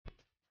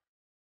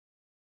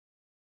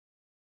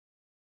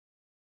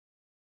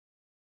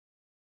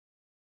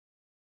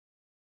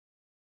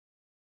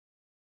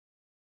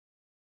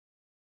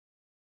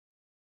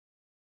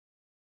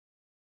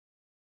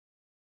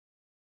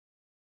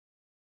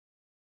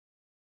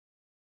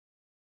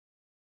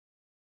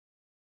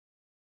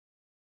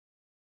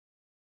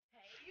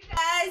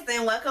Guys,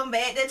 and welcome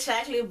back to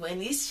Chocolate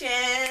Bunny's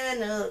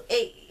channel.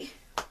 Hey,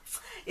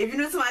 if you're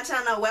new to my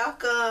channel,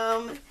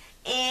 welcome,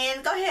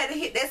 and go ahead and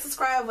hit that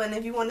subscribe button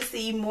if you want to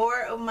see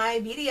more of my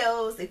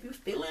videos. If you're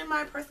feeling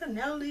my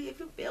personality, if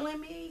you're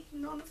feeling me, you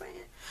know what I'm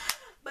saying.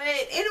 But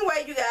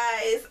anyway, you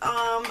guys,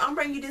 I'm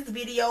bringing you this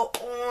video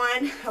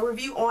on a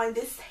review on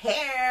this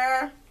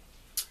hair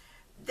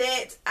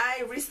that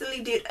I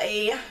recently did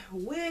a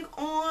wig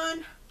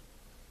on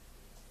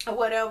or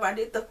whatever. I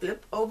did the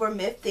flip over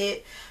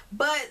method,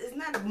 but it's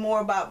not more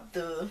about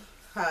the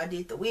how I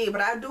did the wig, but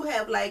I do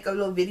have like a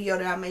little video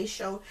that I may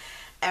show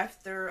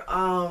after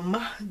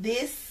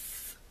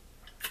this,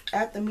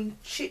 after me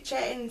chit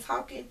chatting,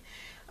 talking,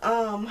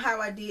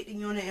 how I did the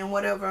unit and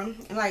whatever,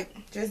 and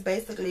like just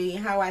basically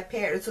how I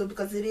paired the two,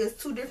 because it is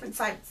two different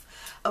types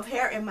of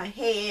hair in my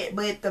head.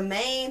 But the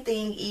main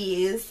thing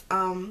is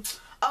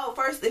oh,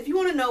 first, if you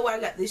want to know where I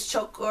got this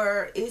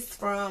choker, it's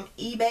from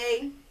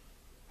eBay.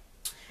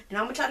 And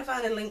I'm going to try to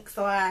find a link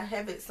so I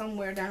have it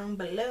somewhere down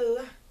below.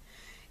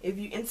 If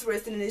you're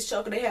interested in this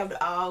choker, they have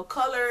all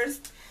colors.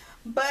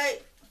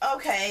 But,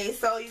 okay,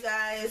 so you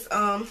guys,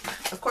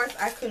 of course,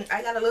 I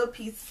got a little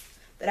piece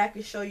that I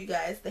can show you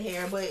guys the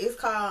hair. But it's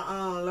called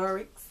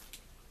Lurex.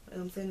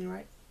 I'm saying it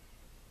right?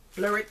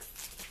 Lurex.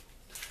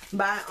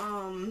 By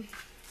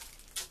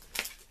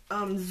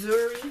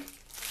Zuri.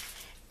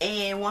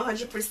 And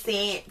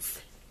 100%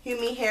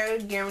 human hair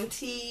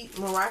guaranteed,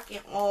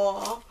 Moroccan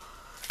oil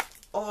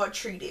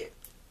treated.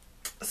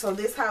 So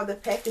this how the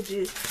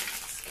packages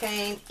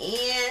came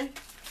in.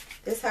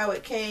 This how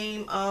it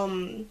came.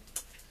 And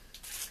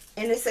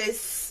it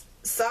says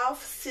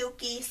soft,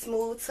 silky,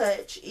 smooth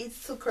touch, easy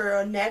to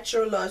curl,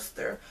 natural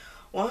luster,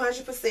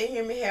 100%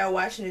 human hair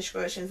washing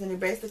instructions. And it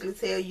basically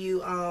tell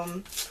you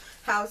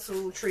how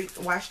to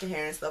wash the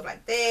hair and stuff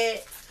like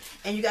that.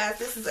 And you guys,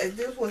 this was a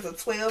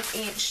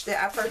 12-inch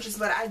that I purchased,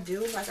 but I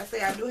do, like I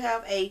said, I do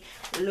have a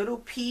little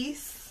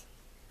piece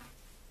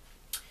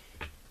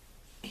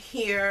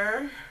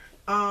here,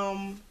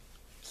 a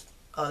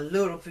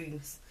little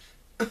piece.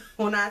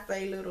 When I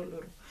say little,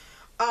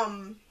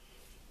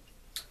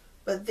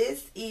 but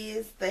this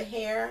is the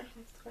hair.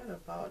 It's kind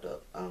of balled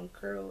up,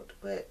 curled,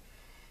 but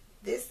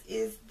this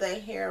is the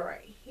hair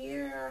right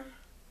here,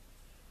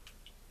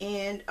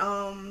 and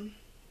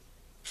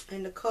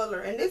the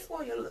color. And this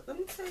one, let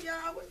me tell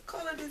y'all what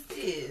color this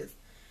is.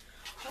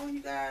 Oh, you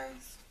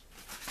guys,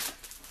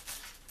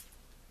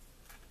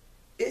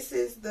 this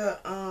is the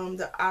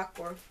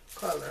aqua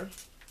color.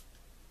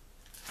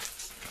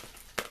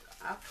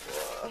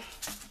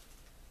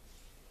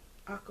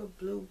 Aqua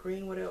blue,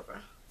 green, whatever.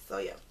 So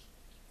yeah,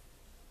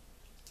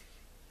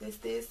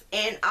 this,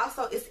 and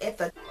also it's at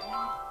the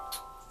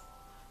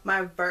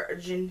my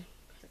virgin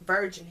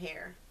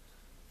hair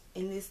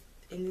in this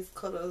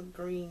color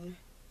green.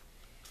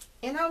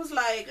 And I was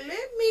like,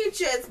 let me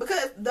just,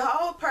 because the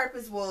whole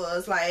purpose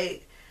was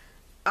like,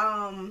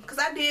 because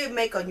I did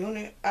make a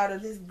unit out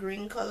of this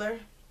green color,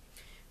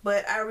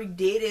 but I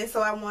redid it,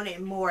 so I wanted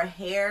more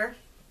hair.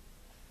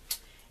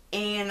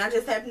 And I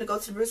just happened to go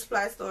to the Beauty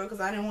Supply store because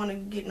I didn't want to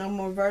get no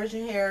more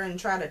virgin hair and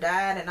try to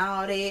dye it and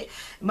all that.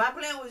 My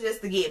plan was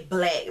just to get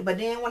black. But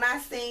then when I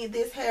seen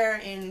this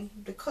hair and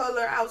the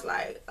color, I was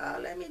like,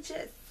 let me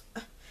just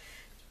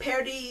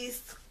pair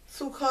these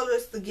two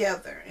colors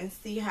together and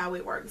see how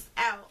it works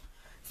out.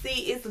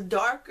 See, it's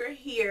darker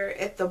here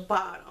at the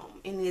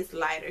bottom and it's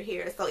lighter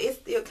here, so it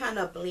still kind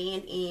of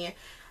blend in.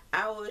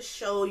 I will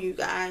show you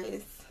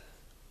guys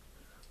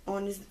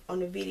on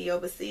the video,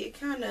 but see, it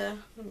kind of,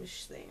 let me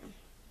see.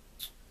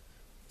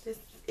 Just,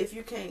 if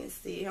you can't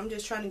see, I'm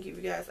just trying to give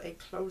you guys a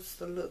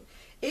closer look.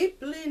 It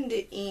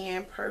blended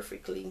in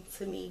perfectly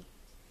to me.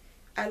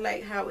 I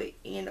like how it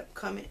ended up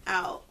coming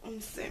out. Let me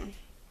see.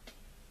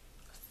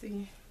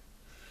 See,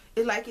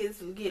 it's like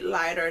it's get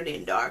lighter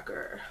than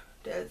darker.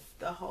 That's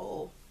the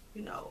whole,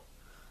 you know,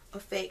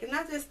 effect. And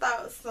I just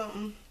thought of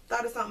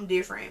something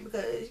different,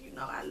 because you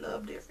know I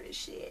love different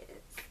shit.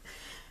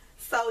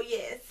 So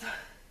yes,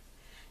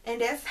 and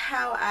that's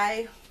how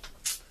I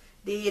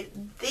did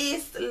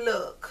this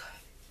look.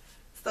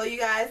 So you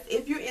guys,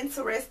 if you're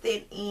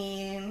interested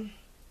in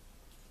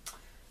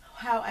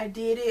how I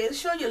did it, I'll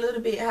show you a little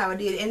bit how I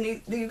did it. And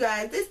you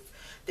guys,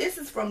 this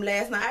is from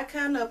last night. I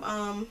kind of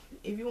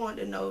if you want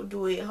to know,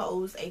 do it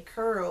holds a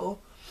curl.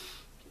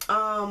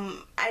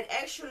 I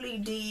actually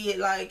did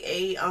like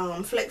a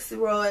flexi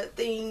rod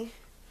thing,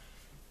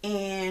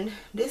 and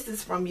this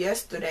is from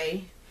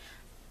yesterday.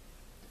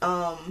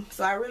 So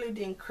I really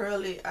didn't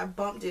curl it. I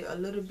bumped it a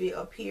little bit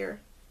up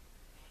here.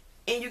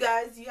 And you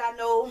guys, y'all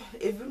know,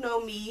 if you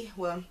know me,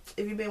 well,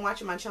 if you've been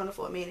watching my channel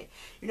for a minute,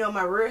 you know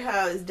my rear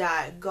hair is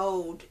dyed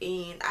gold,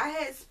 and I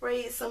had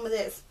sprayed some of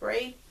that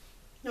spray.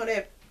 You know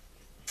that,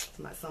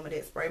 not some of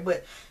that spray,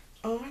 but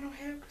I don't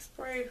have the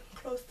spray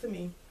close to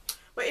me.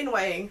 But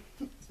anyway,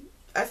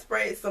 I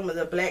sprayed some of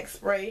the black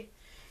spray.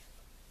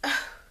 It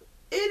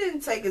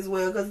didn't take as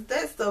well, because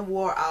that stuff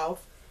wore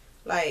off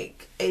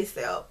like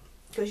ASAP.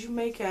 Because you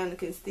may kind of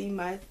can see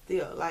my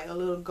still like a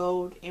little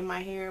gold in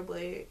my hair,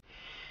 but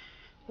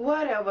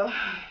whatever.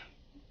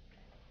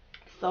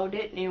 so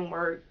that didn't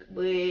work.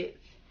 But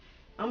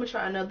I'm gonna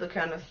try another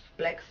kind of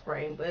black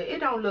spray, but it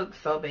don't look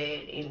so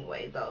bad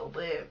anyway though.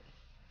 But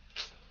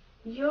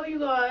yo, you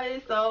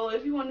guys, so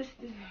if you want to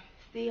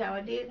see how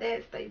I did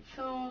that, stay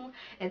tuned,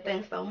 and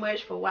thanks so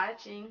much for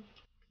watching.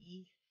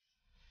 Peace.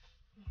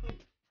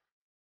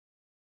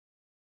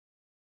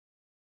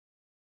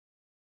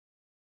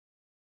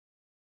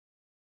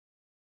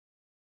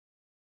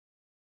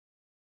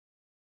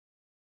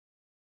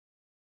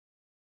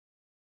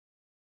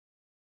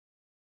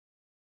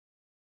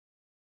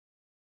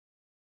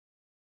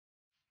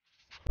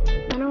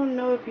 I don't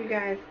know if you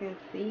guys can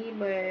see,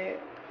 but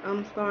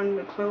I'm starting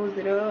to close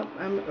it up.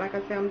 Like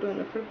I said, I'm doing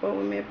the flip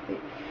over method.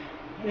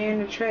 Laying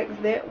the tracks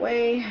that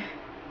way,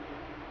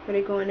 but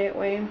they going that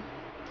way.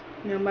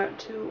 And I'm about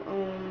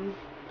to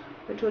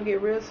it will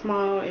get real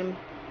small and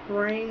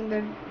bring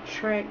the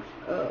tracks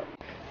up.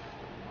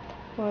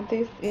 Well,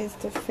 this is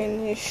the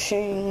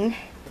finishing,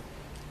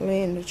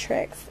 laying the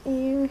tracks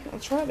in. I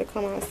tried to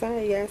come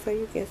outside, guys, so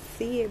you can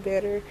see it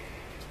better,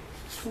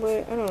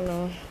 but I don't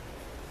know.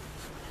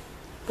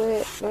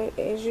 But like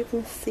as you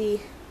can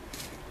see,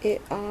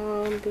 it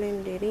all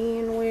blended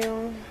in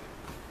well.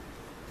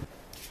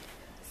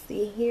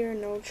 See here,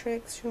 no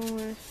tracks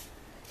showing,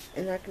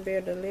 and I can be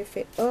able to lift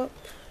it up,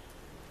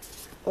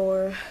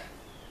 or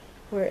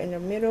we're in the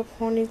middle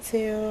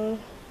ponytail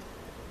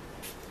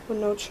with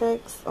no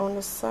tracks on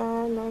the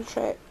side, no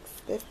tracks.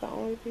 That's the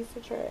only piece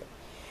of track.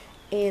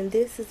 And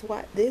this is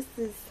what this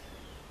is,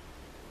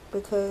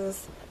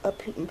 because a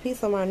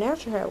piece of my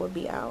natural hair would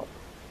be out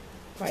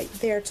right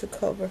there to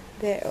cover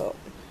that up.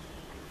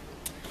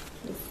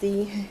 You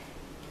see,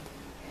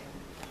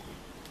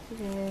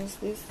 yes,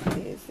 this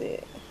is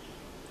it.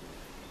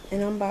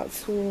 And I'm about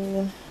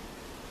to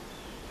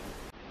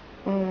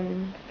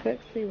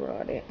flexi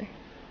rod it.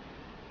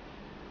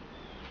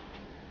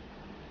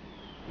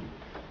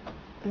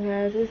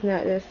 Guys, it's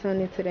not that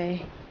sunny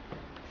today,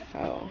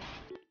 so